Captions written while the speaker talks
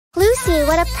Lucy,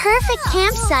 what a perfect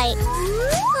campsite.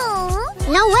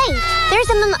 No way, there's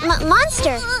a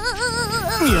monster.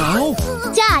 Meow.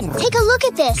 Dad, take a look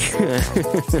at this.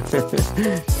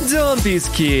 Don't be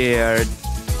scared.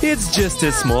 It's just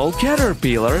a small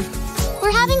caterpillar.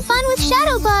 We're having fun with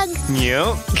Shadow Bug.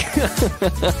 Yeah.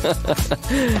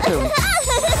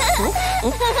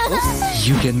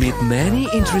 You can meet many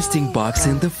interesting bugs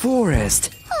in the forest.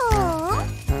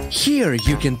 Here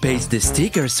you can paste the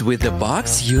stickers with the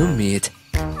bugs you meet.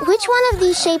 Which one of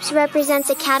these shapes represents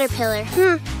a caterpillar?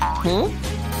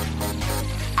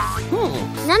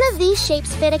 None of these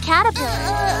shapes fit a caterpillar.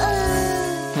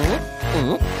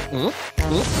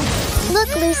 Look,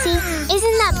 Lucy,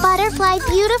 isn't that butterfly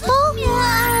beautiful?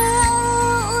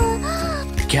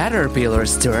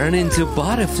 Caterpillars turn into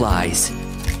butterflies.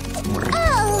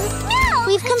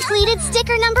 We've completed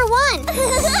sticker number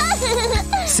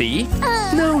 1. See?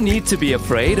 No need to be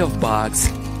afraid of bugs.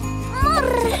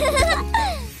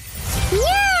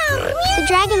 The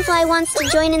dragonfly wants to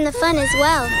join in the fun as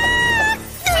well.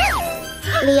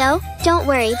 Leo, don't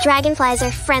worry, dragonflies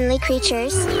are friendly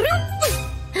creatures.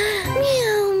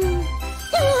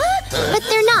 But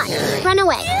they're not. Run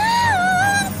away.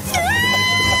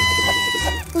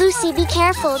 Lucy, be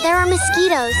careful. There are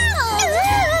mosquitoes.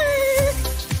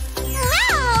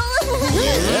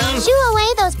 Shoo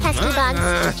away those pesky bugs.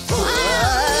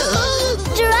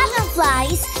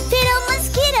 Dragonflies, little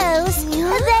mosquitoes.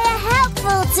 They are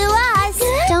helpful to us.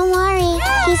 Don't worry,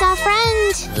 he's our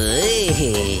friend.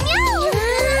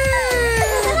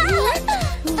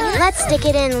 Let's stick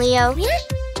it in, Leo.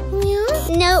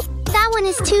 Nope, that one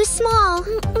is too small.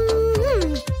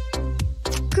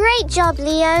 Great job,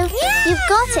 Leo. You've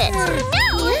got it.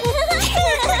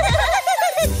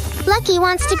 Lucky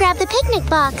wants to grab the picnic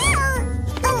box.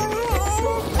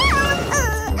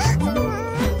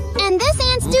 And this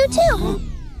ants do too.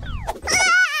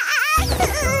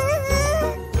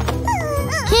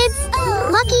 Kids,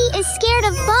 Lucky is scared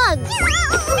of bugs.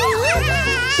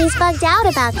 He's bugged out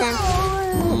about them.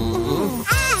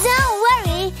 Don't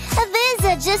worry, these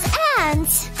are just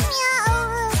ants.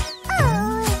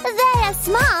 They are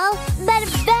small, but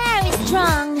very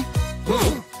strong.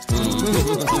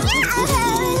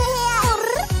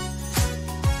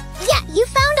 Yeah, you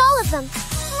found all of them.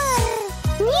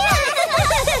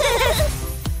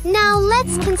 Now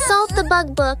let's consult the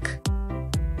bug book.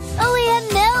 We are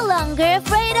no longer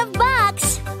afraid of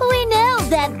bugs. We know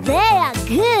that they are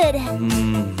good.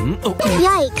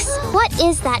 Yikes, what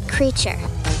is that creature?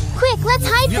 Quick, let's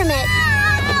hide from it.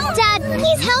 Dad,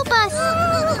 please help us.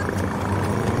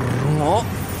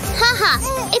 Haha,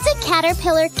 it's a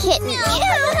caterpillar kitten.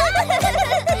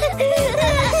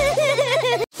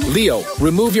 Leo,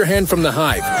 remove your hand from the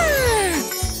hive.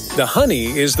 The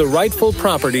honey is the rightful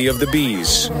property of the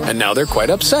bees, and now they're quite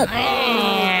upset.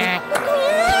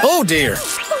 Oh dear!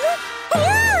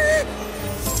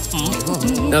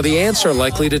 Now the ants are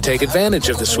likely to take advantage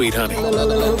of the sweet honey.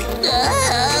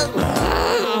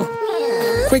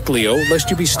 Quick, Leo, lest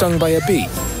you be stung by a bee.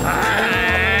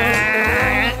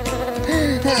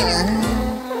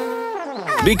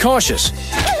 Be cautious.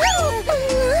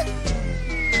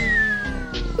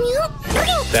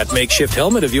 That makeshift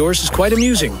helmet of yours is quite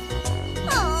amusing.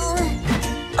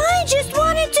 I just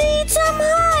wanted to eat some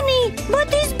honey, but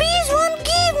these bees won't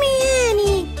give me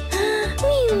any.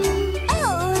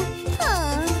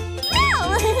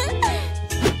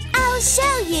 I'll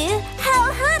show you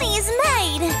how honey is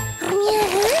made.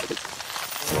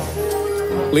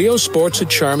 Leo sports a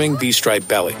charming bee-striped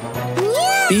belly.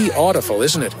 Bee-autiful,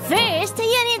 isn't it? First,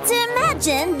 you need to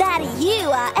imagine that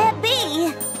you are a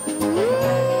bee.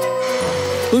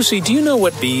 Lucy, do you know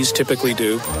what bees typically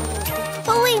do?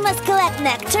 We must collect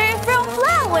nectar from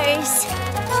flowers.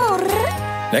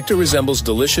 Nectar resembles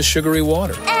delicious sugary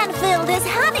water. And fill these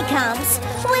honeycombs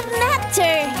with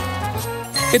nectar.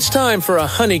 It's time for a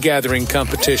honey gathering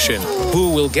competition.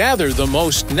 Who will gather the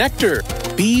most nectar?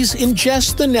 Bees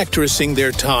ingest the nectar using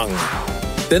their tongue.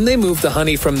 Then they move the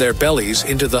honey from their bellies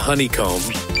into the honeycomb.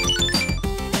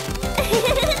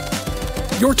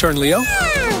 Your turn, Leo.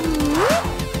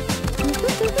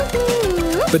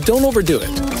 But don't overdo it.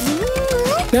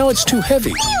 Now it's too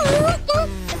heavy.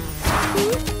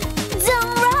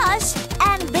 Don't rush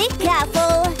and be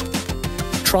careful.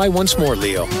 Try once more,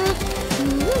 Leo.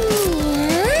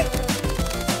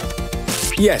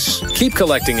 Yes, keep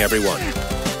collecting, everyone.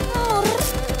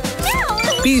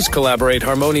 Bees collaborate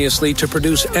harmoniously to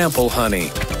produce ample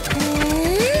honey.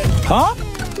 Huh?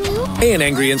 An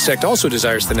angry insect also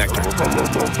desires the nectar.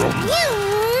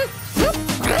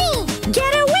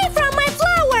 Get away from my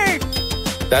flower!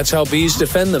 That's how bees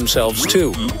defend themselves,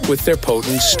 too, with their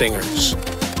potent stingers.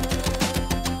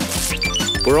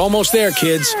 We're almost there,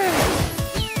 kids.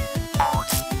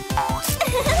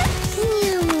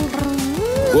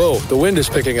 Whoa, the wind is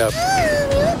picking up.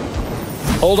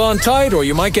 Hold on tight or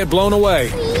you might get blown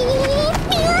away.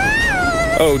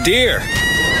 Oh dear.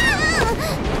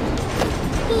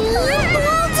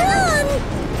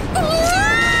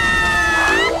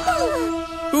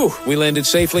 Ooh, we landed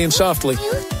safely and softly.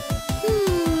 Yeah,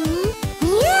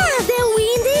 the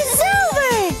wind is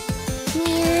over.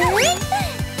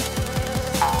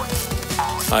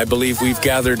 I believe we've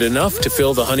gathered enough to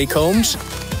fill the honeycombs.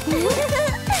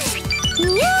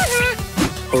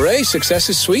 Hooray, success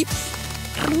is sweet.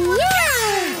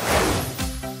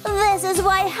 This is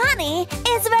why honey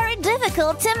is very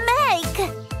difficult to make.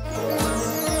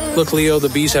 Look, Leo, the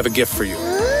bees have a gift for you.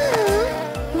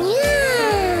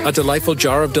 A delightful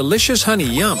jar of delicious honey,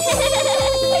 yum.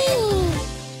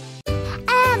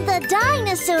 And the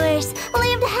dinosaurs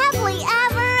lived happily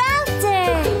ever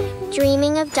after.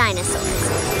 Dreaming of dinosaurs.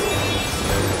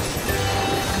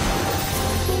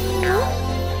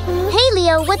 Hey,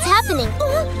 Leo, what's happening?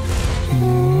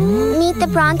 Meet the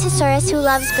Brontosaurus who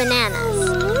loves bananas.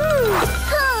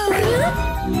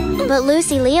 But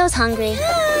Lucy, Leo's hungry.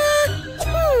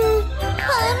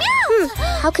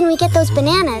 How can we get those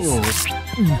bananas?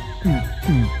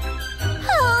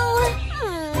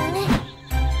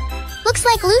 Looks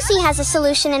like Lucy has a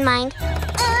solution in mind.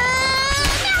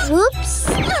 Whoops!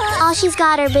 All she's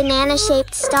got are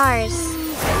banana-shaped stars.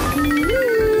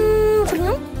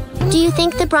 Do you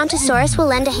think the Brontosaurus will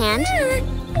lend a hand?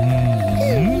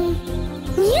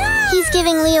 He's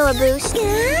giving Leo a boost.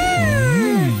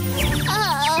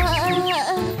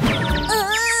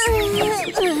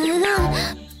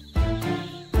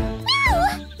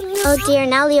 Oh dear,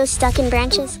 now Leo's stuck in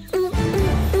branches.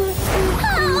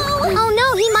 Oh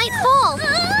no, he might fall!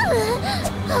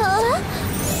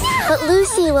 But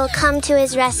Lucy will come to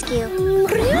his rescue.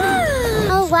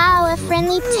 Oh wow, a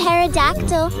friendly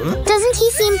pterodactyl. Doesn't he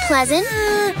seem pleasant?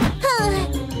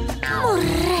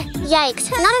 Yikes,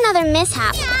 not another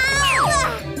mishap.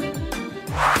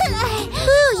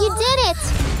 Ooh, you did it!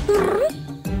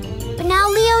 But now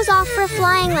Leo's off for a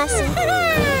flying lesson.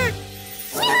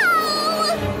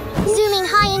 Zooming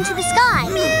high into the sky.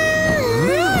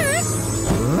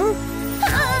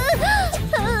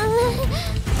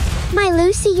 My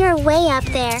Lucy, you're way up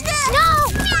there. No!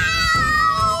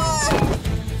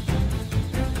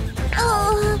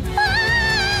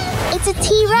 It's a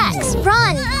T-Rex.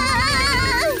 Run!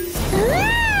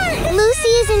 Lucy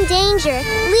is in danger.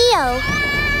 Leo!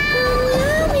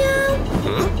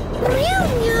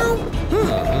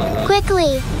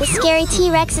 Quickly! The scary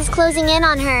T-Rex is closing in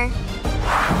on her.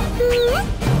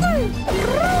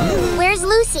 Where's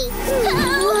Lucy?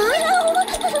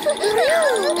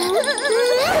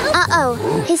 Uh-oh,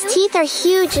 his teeth are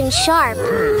huge and sharp.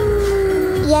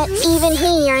 Yet even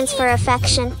he yearns for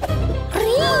affection.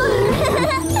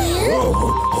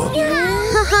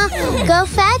 Go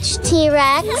fetch,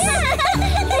 T-Rex.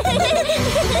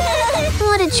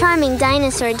 What a charming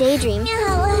dinosaur daydream.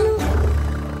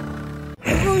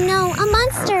 Oh no, a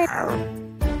monster!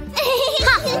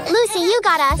 Ha! Lucy, you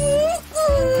got us!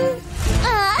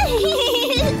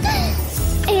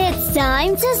 It's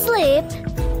time to sleep.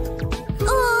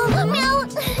 Oh, meow.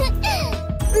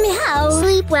 Meow.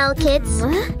 Sleep well, kids.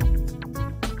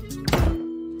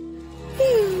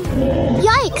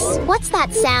 Yikes! What's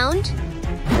that sound?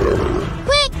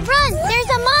 Quick, run! There's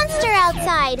a monster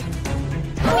outside!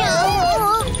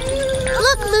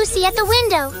 Look, Lucy, at the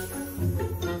window!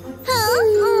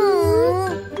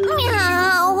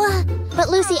 Meow. But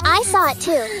Lucy, I saw it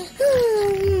too.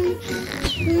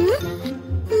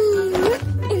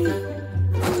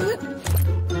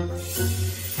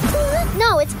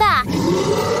 No, it's back.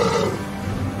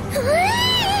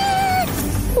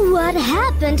 What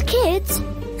happened, kids?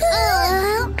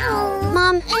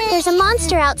 Mom, there's a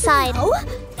monster outside.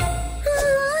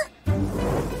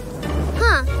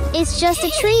 Huh, it's just a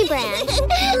tree branch.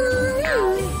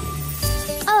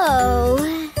 Oh.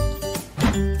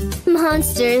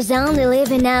 Monsters only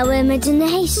live in our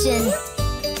imagination.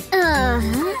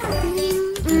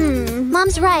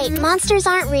 Mom's right, monsters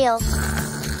aren't real.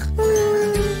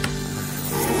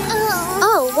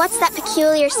 Oh, what's that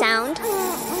peculiar sound?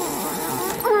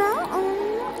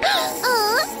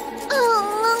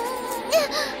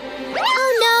 Oh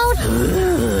no!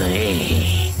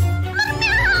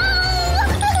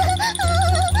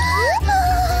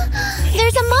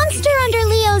 There's a monster under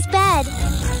Leo's bed.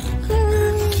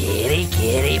 Kitty,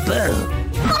 kitty, boo.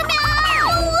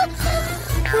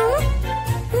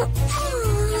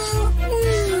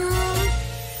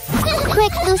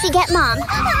 Quick, Lucy, get Mom.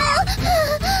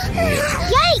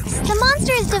 Yikes! The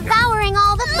monster is devouring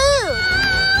all the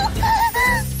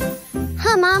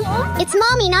It's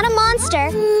Mommy, not a monster.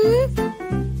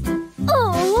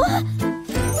 Oh!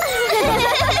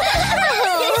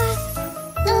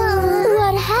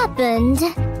 What happened?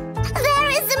 There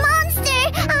is a monster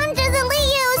under the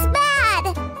Leo's bed.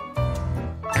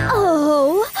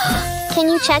 Oh! Can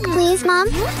you check, please, Mom?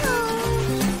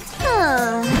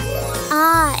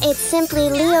 Ah, it's simply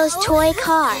Leo's toy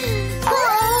car.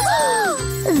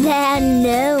 There are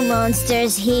no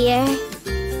monsters here.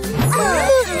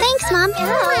 Thanks, Mom.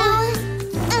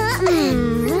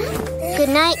 Good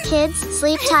night, kids.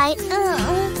 Sleep tight.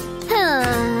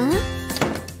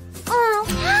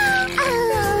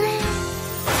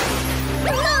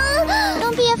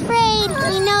 Don't be afraid.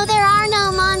 We know there are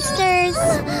no monsters.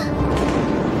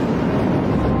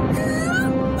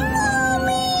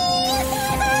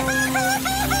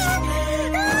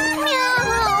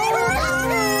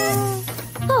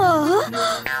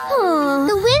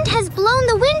 The wind has blown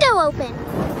the window open.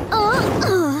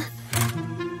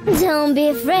 Don't be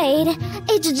afraid.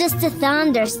 It's just a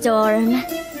thunderstorm.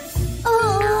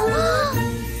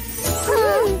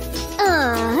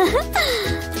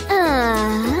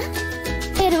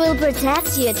 It will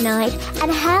protect you at night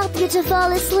and help you to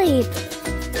fall asleep.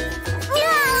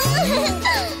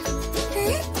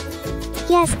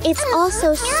 Yes, it's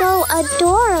also so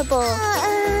adorable.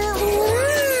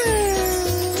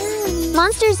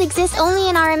 Monsters exist only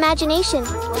in our imagination.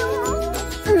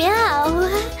 Meow.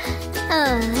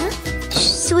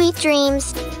 Sweet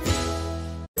dreams.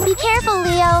 Be careful,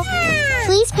 Leo.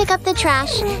 Please pick up the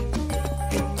trash.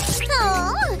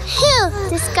 Phew,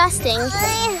 disgusting.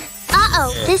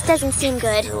 Uh-oh, this doesn't seem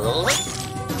good.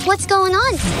 What's going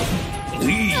on?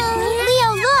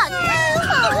 Leo, look!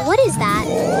 What is that?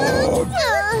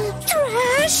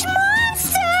 Trash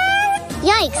monster!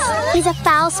 Yikes, he's a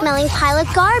foul-smelling pile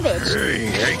of garbage.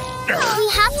 We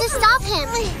have to stop him.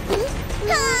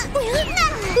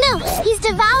 No, he's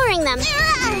devouring them.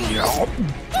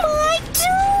 My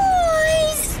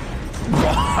toys!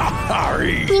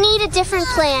 We need a different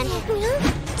plan.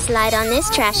 Slide on this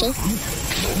trashy.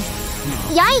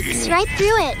 Yikes, right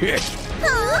through it.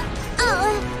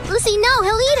 Lucy, no,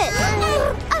 he'll eat it.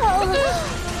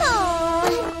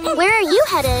 Where are you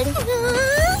headed?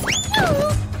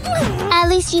 At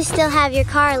least you still have your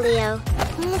car, Leo.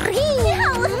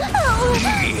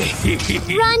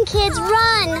 Run, kids,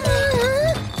 run!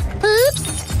 Oops!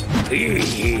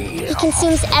 He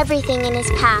consumes everything in his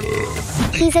path.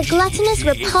 He's a gluttonous,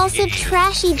 repulsive,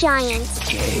 trashy giant.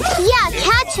 Yeah,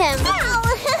 catch him!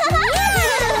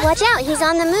 Watch out, he's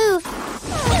on the move.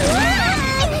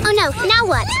 Oh no, now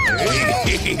what?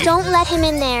 Don't let him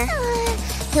in there.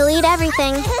 He'll eat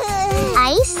everything.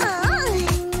 Ice?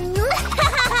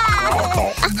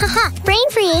 Haha, brain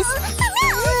freeze!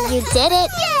 You did it!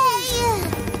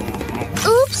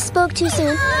 Oops, spoke too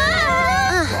soon.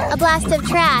 A blast of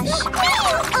trash.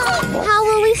 How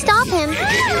will we stop him?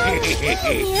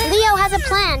 Leo has a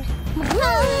plan.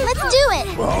 Let's do it!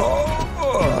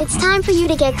 It's time for you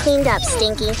to get cleaned up,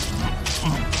 Stinky.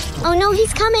 Oh no,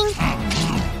 he's coming.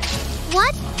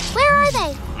 What? Where are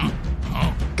they?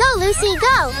 Go, Lucy,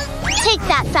 go! Take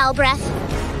that foul breath.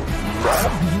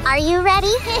 Are you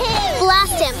ready?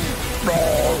 Blast him.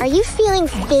 Are you feeling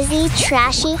fizzy,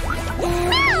 trashy?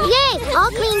 Yay,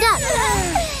 all cleaned up.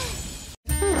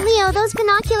 Leo, those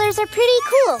binoculars are pretty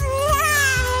cool.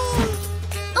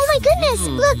 Oh my goodness,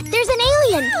 look, there's an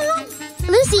alien.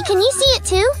 Lucy, can you see it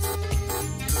too?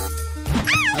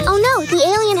 Oh no, the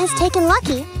alien has taken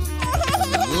Lucky.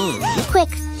 Quick,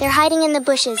 they're hiding in the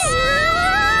bushes.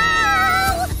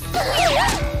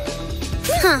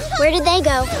 Huh, where did they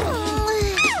go?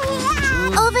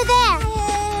 Over there.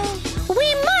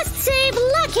 We must save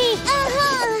Lucky!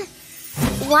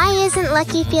 Why isn't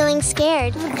Lucky feeling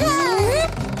scared?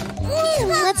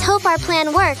 Let's hope our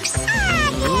plan works.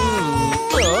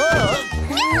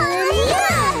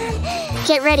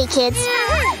 Get ready, kids.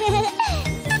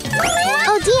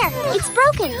 Oh dear, it's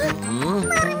broken.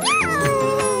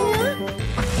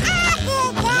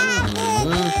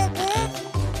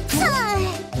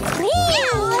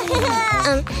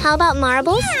 How about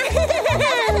marbles?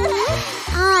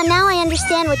 Ah, now I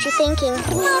understand what you're thinking.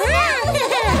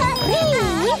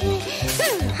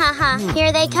 Haha,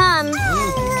 here they come.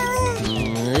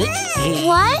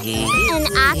 What? An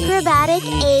acrobatic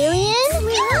alien?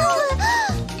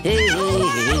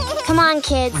 Come on,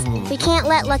 kids. We can't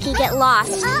let Lucky get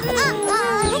lost.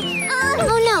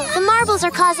 Oh no, the marbles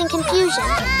are causing confusion.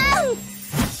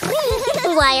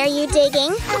 Why are you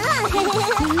digging?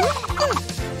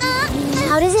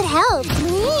 How does it help?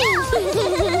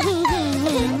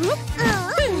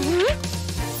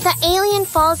 The alien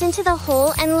falls into the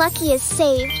hole and Lucky is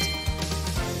saved.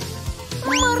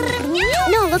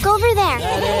 No, look over there.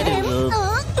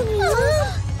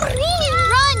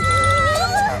 Run!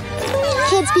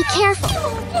 Kids, be careful.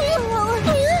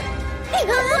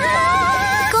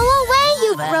 Go away,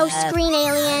 you gross green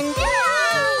alien.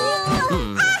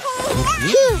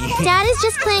 Phew, Dad is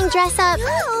just playing dress up.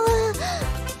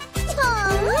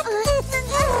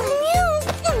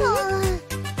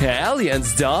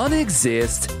 Aliens don't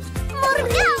exist.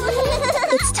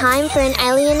 It's time for an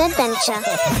alien adventure.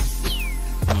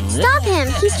 Stop him!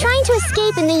 He's trying to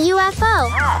escape in the UFO.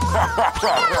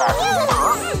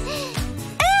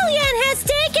 Alien has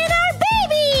taken our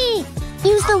baby!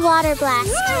 Use the water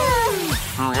blast.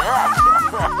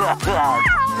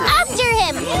 After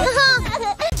him!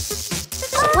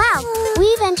 Wow,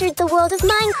 we've entered the world of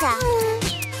Minecraft.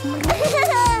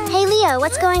 Hey, Leo,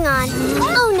 what's going on?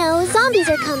 Oh no, zombies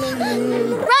are coming.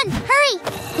 Run, hurry!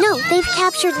 No, they've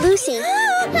captured Lucy.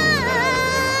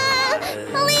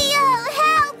 Leo,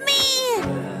 help me!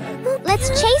 Let's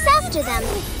chase after them.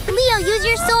 Leo, use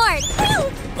your sword.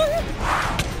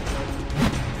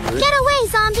 Get away,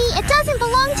 zombie! It doesn't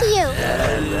belong to you!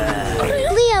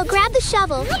 Leo, grab the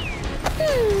shovel.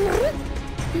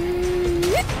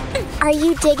 Are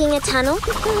you digging a tunnel?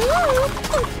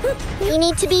 You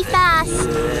need to be fast.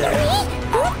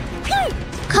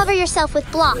 Cover yourself with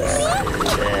blocks.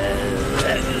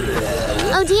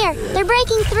 Oh dear, they're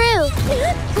breaking through.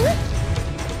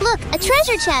 Look, a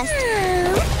treasure chest.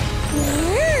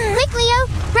 Quick, Leo,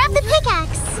 grab the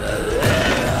pickaxe.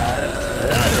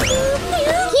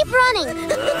 Keep running.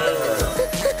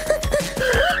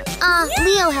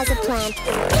 Leo has a plan.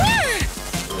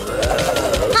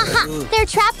 Haha, they're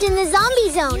trapped in the zombie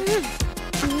zone.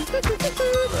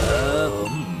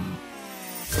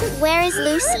 Where is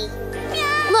Lucy?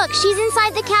 Look, she's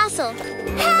inside the castle.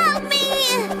 Help me!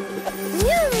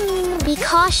 Be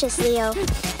cautious, Leo.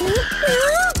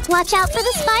 Watch out for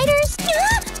the spiders.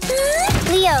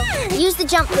 Leo, use the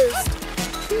jump boost.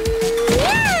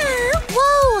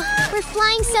 Whoa, we're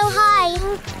flying so high.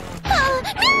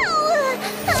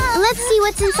 Let's see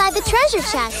what's inside the treasure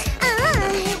chest.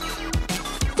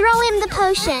 Throw him the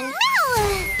potion.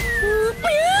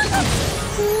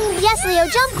 Yes, Leo,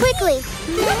 jump quickly.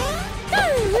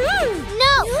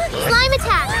 No! Slime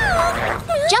attack!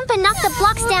 Jump and knock the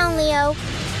blocks down, Leo.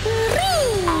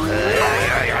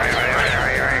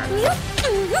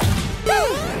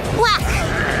 Whack!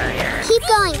 Keep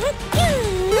going.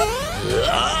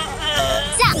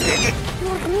 Zap!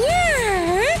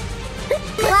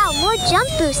 Wow, more jump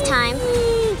boost time.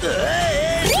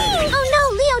 Oh no,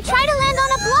 Leo, try to land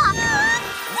on a block.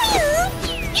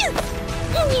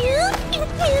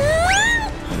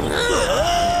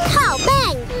 Pow,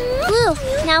 bang! Blue,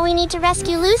 now we need to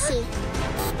rescue Lucy.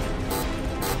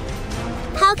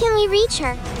 How can we reach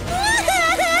her?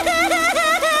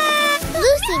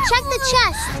 Lucy, check the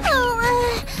chest.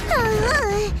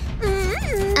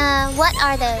 What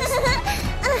are those?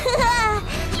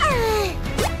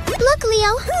 Look,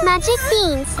 Leo, magic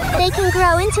beans. They can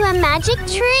grow into a magic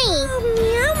tree.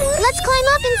 Let's climb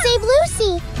up and save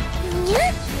Lucy.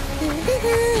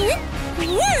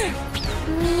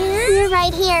 You're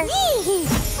right here.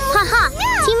 Haha,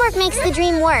 teamwork makes the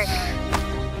dream work.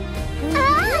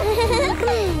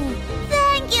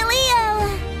 Thank you, Leo.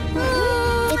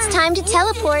 It's time to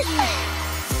teleport.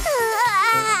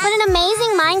 What an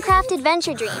amazing Minecraft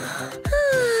adventure dream.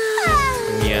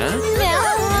 Yeah?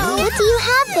 What do you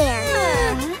have there?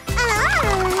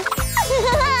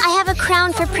 I have a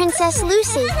crown for Princess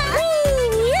Lucy.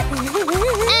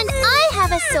 And I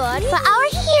have a sword for our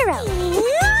hero.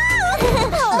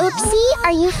 Oopsie,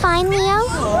 are you fine, Leo?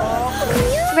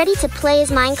 Ready to play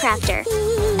as Minecrafter.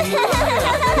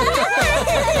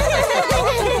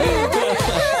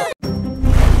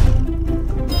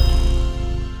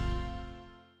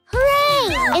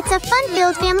 Hooray! It's a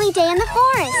fun-filled family day in the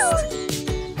forest.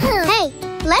 Hey,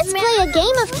 let's play a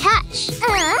game of catch.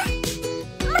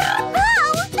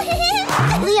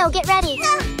 Leo, get ready.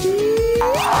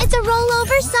 It's a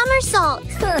rollover somersault.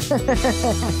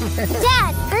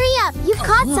 Dad, hurry up. You've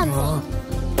caught something.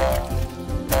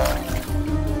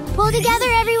 Pull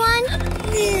together, everyone.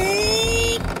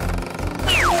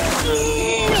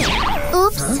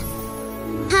 Oops.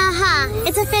 Haha,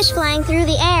 it's a fish flying through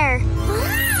the air.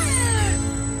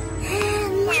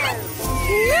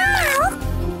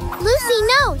 Lucy,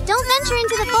 no! Don't venture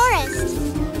into the forest.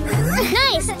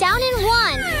 Nice, down in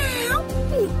one.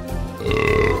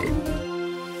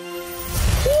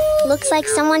 Looks like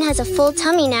someone has a full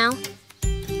tummy now.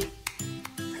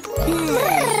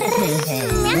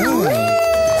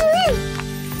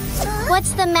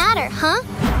 What's the matter, huh?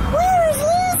 Where is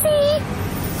Lucy?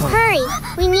 Hurry,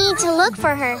 we need to look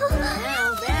for her.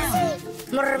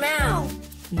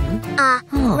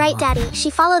 Right, Daddy. She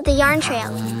followed the yarn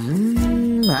trail.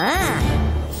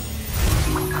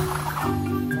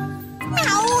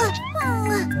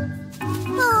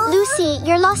 Lucy,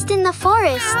 you're lost in the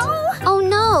forest. Oh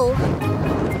no.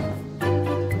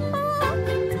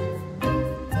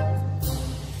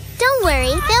 Don't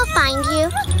worry, they'll find you.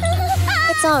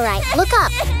 It's all right. Look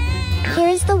up.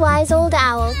 Here's the wise old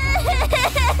owl.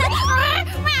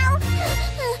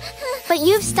 But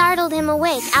you've startled him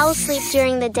awake. Owls sleep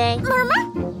during the day.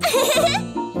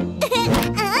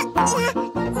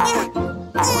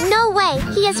 No way!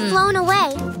 He has flown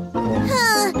away.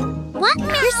 What?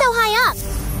 You're so high up.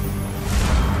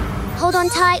 Hold on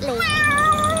tightly.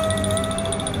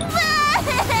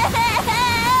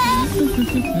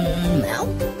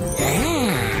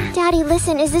 Daddy,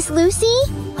 listen. Is this Lucy?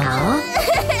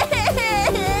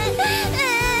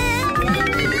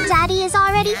 Daddy is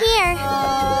already here.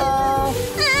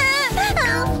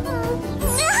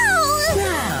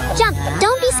 Jump!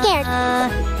 Don't be scared.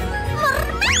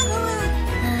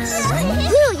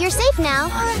 Lou, you're safe now.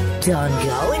 Don't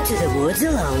go into the woods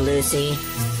alone, Lucy.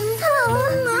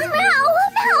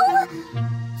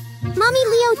 Mommy,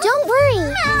 Leo, don't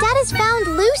worry. Dad has found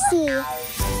Lucy.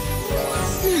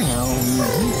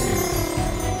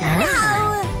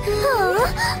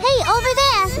 Hey, over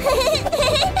there.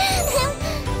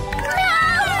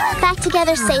 Back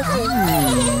together safely.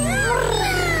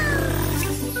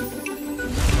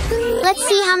 Let's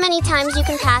see how many times you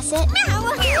can pass it.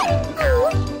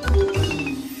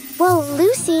 Whoa,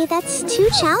 Lucy, that's too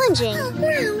challenging.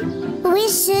 We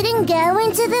shouldn't go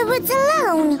into the woods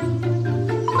alone.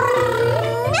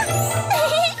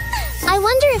 I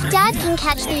wonder if Dad can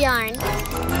catch the yarn.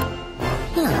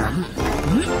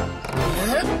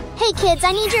 Hey, kids,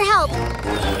 I need your help.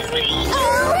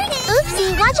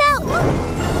 Oopsie, watch out.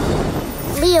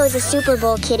 Leo's a Super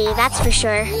Bowl kitty, that's for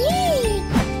sure.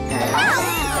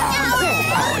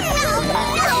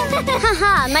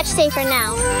 Haha, much safer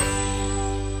now.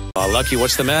 Lucky,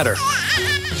 what's the matter?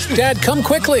 Dad, come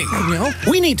quickly.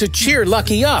 We need to cheer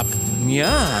Lucky up.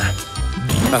 Yeah.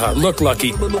 Look,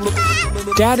 Lucky.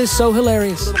 Dad is so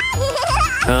hilarious.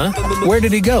 Huh? Where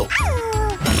did he go?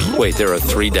 Wait, there are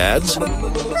 3 dads?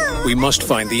 We must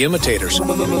find the imitators.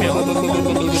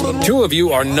 2 of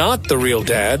you are not the real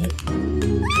dad.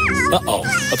 Uh-oh.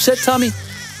 Upset tummy?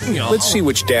 Let's see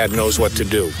which dad knows what to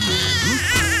do.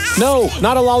 No,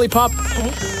 not a lollipop.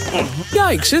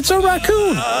 Yikes, it's a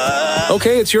raccoon.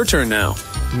 Okay, it's your turn now.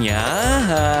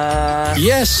 Yeah.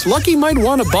 Yes, Lucky might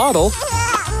want a bottle.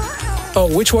 Oh,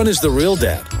 which one is the real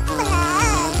dad?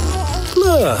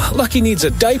 Lucky needs a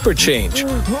diaper change.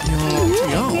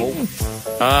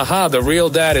 Aha, the real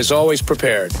dad is always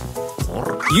prepared.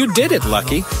 You did it,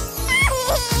 Lucky.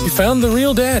 You found the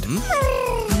real dad.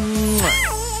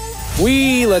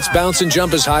 Let's bounce and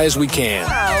jump as high as we can.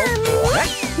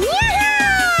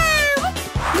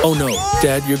 Oh no,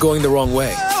 Dad, you're going the wrong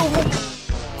way.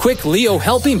 Quick, Leo,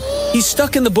 help him. He's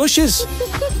stuck in the bushes.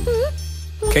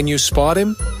 Can you spot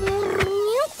him?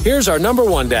 Here's our number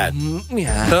 1 dad.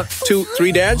 2,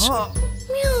 3 dads?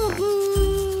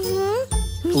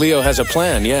 Leo has a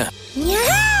plan, yeah.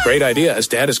 Great idea, as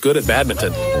Dad is good at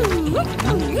badminton.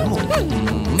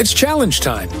 It's challenge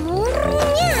time.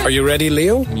 Are you ready,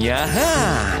 Leo?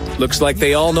 Yeah. Looks like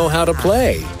they all know how to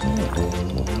play.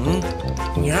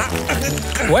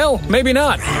 Well, maybe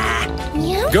not.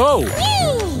 Go!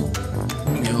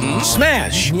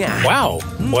 Smash! Wow,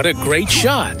 what a great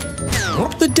shot.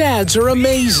 The dads are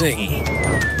amazing.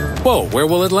 Whoa, where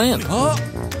will it land?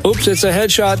 Oops, it's a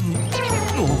headshot.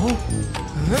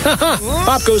 Haha,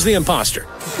 pop goes the imposter.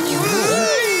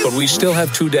 But we still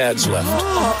have 2 dads left.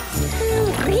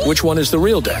 Which one is the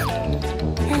real dad?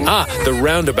 Ah, the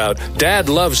roundabout. Dad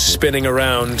loves spinning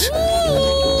around.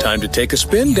 Time to take a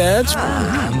spin, dads.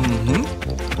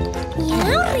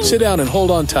 Sit down and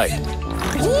hold on tight.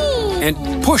 And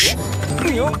push.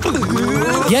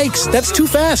 Yikes, that's too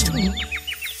fast.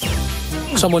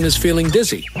 Someone is feeling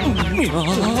dizzy.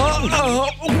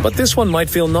 But this one might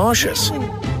feel nauseous.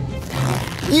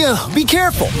 Yeah, be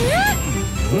careful.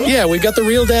 Yeah, we got the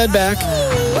real dad back.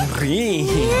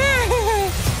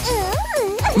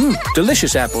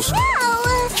 Delicious apples.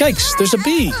 Yikes, there's a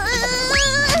bee.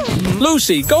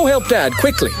 Lucy, go help Dad,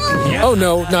 quickly. Oh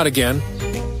no, not again.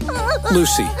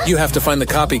 Lucy, you have to find the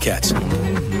copycats.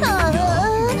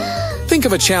 Think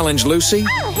of a challenge, Lucy.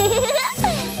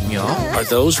 Are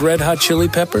those red hot chili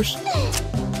peppers?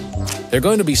 They're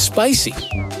going to be spicy.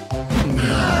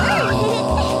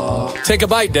 Take a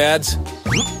bite, dads.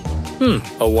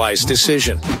 A wise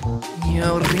decision.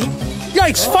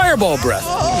 Yikes, fireball breath.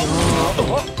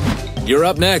 You're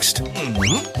up next.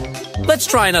 Let's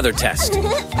try another test.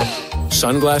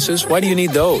 Sunglasses? Why do you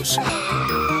need those?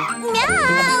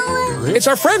 It's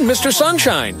our friend, Mr.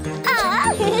 Sunshine.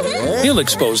 He'll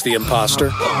expose the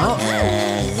imposter.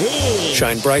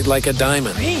 Shine bright like a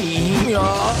diamond.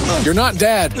 You're not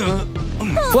Dad.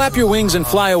 Flap your wings and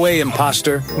fly away,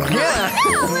 imposter.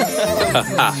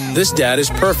 This Dad is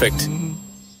perfect.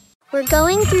 We're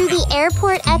going through the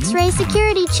airport X-ray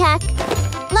security check.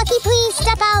 Lucky, please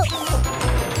step out.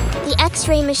 The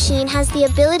X-ray machine has the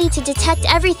ability to detect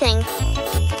everything.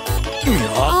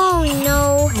 Oh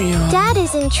no, Dad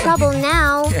is in trouble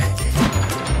now.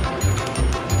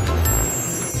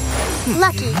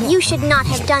 Lucky, you should not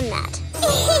have done that.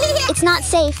 It's not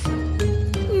safe.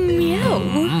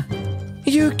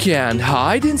 You can't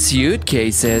hide in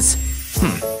suitcases.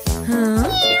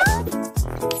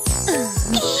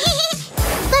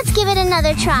 Let's give it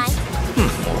another try.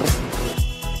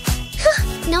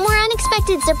 No more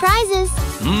unexpected surprises.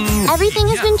 Everything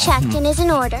has been checked and is in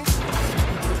order.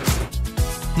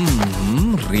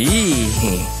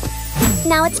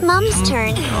 Now it's Mom's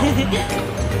turn.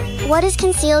 What is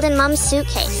concealed in Mom's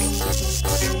suitcase?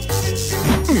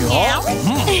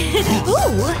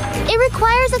 It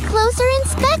requires a closer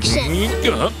inspection.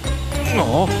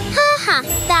 Haha,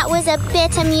 that was a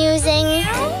bit amusing.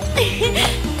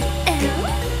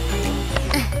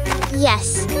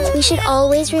 Yes, we should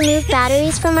always remove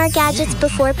batteries from our gadgets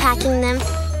before packing them.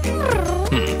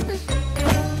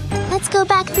 Let's go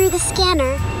back through the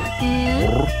scanner.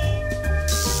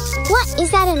 What? Is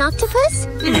that an octopus?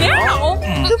 No!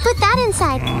 Who put that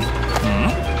inside?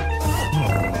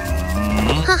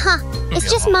 Haha, it's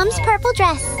just Mom's purple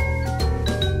dress.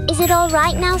 Is it all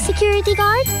right now, security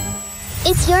guard?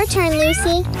 It's your turn,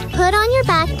 Lucy. Put on your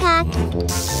backpack.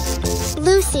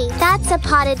 Lucy, that's a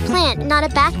potted plant, not a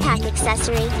backpack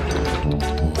accessory.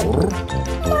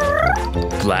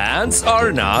 Plants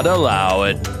are not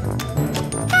allowed.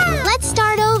 Let's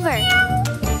start over.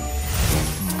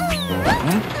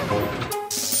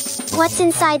 What's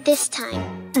inside this time?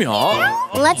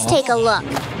 Let's take a look.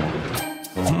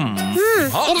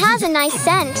 It has a nice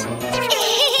scent.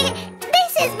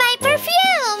 This is my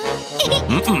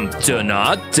perfume! Do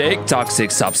not take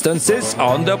toxic substances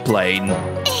on the plane.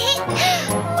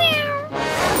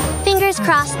 Fingers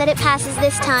crossed that it passes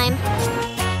this time.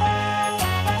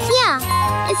 Yeah,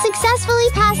 it successfully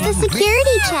passed the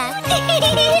security check.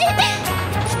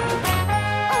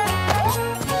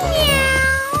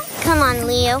 Come on,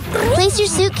 Leo. Place your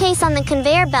suitcase on the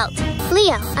conveyor belt.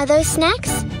 Leo, are those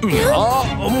snacks?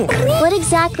 What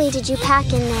exactly did you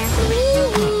pack in there?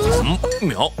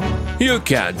 You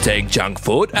can't take junk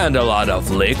food and a lot of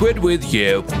liquid with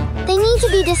you. They need to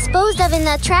be disposed of in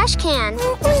the trash can.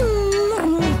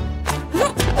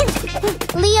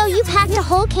 Leo, you packed a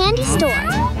whole candy store.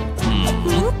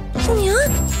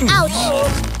 Ouch!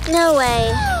 No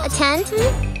way. A tent?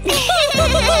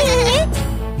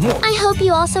 I hope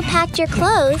you also packed your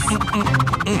clothes.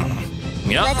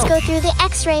 Let's go through the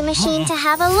X-ray machine to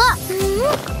have a look.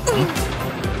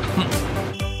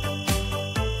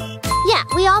 Yeah,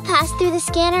 we all passed through the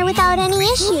scanner without any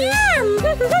issues.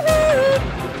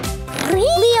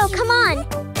 Leo, come on.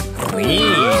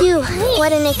 Phew,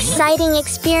 what an exciting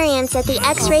experience at the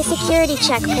X-ray security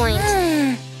checkpoint.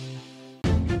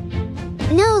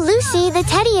 No, Lucy, the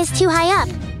teddy is too high up.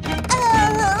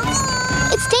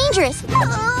 It's dangerous.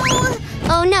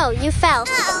 Oh no, you fell.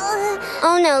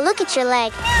 Oh no, look at your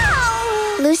leg.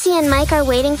 Lucy and Mike are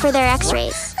waiting for their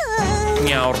X-rays.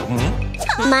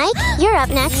 Mike, you're up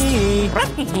next.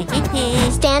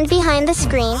 Stand behind the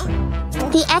screen.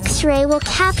 The X-ray will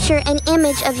capture an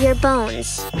image of your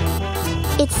bones.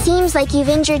 It seems like you've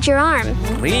injured your arm.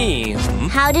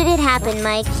 How did it happen,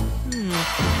 Mike?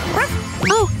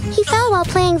 Oh, he fell while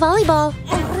playing volleyball.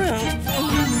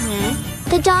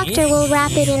 The doctor will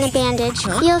wrap it in a bandage.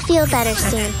 You'll feel better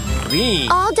soon.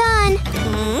 All done.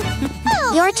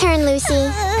 Your turn, Lucy.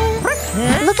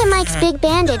 Look at Mike's big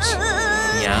bandage.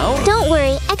 Don't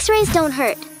worry, X-rays don't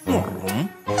hurt.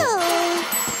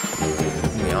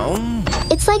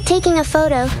 It's like taking a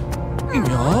photo.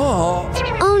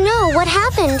 Oh no, what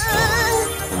happened?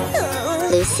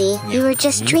 Lucy, you were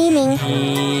just dreaming.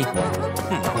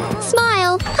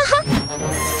 Smile.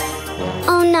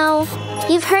 Oh no,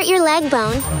 you've hurt your leg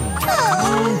bone.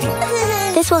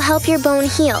 This will help your bone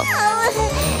heal.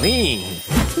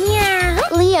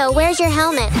 Leo, where's your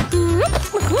helmet?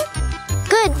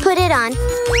 Good, put it on.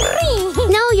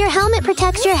 No, your helmet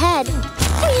protects your head.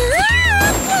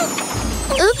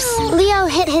 Oops, Leo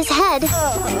hit his head.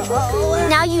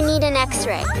 Now you need an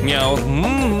X-ray.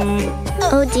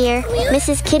 Oh dear,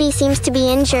 Mrs. Kitty seems to be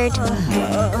injured.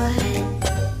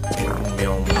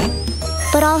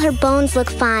 But but all her bones look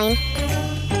fine.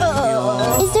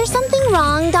 Is there something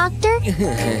wrong, doctor?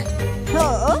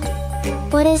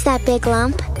 What is that big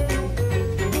lump?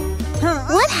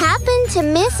 What happened to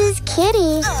Mrs.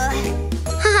 Kitty?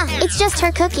 Haha, it's just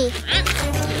her cookie.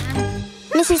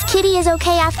 Mrs. Kitty is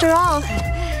okay after all.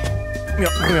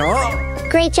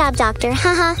 Great job, doctor.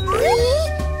 Haha.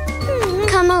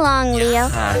 Come along, Leo.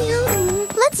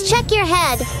 Let's check your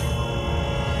head.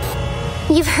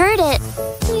 You've heard it.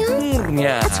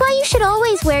 That's why you should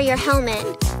always wear your helmet.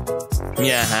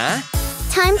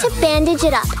 Time to bandage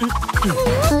it up.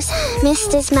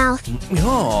 Missed his mouth.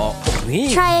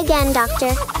 Try again,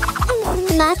 doctor.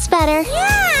 That's better.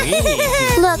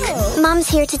 Look, Mom's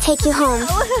here to take you home.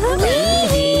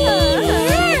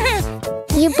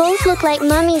 You both look like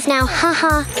mummies now,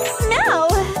 haha. No.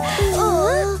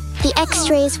 The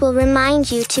x-rays will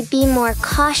remind you to be more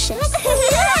cautious.